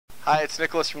Hi, it's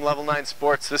Nicholas from Level 9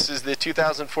 Sports. This is the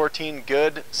 2014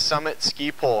 Goode Summit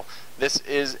Ski Pole. This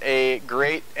is a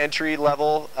great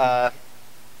entry-level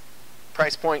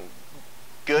price point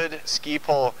Goode ski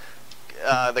pole.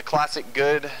 The classic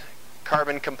Goode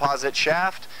carbon composite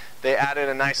shaft. They added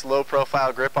a nice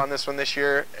low-profile grip on this one this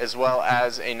year, as well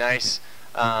as a nice,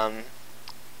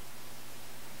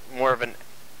 more of an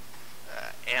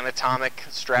anatomic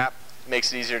strap.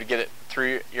 Makes it easier to get it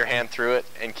through your hand through it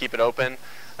and keep it open.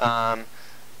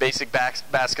 Basic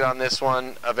basket on this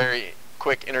one, a very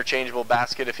quick interchangeable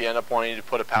basket. If you end up wanting to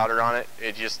put a powder on it,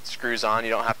 it just screws on. You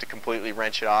don't have to completely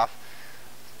wrench it off.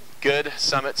 Goode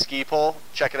Summit ski pole.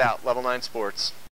 Check it out, Level 9 Sports.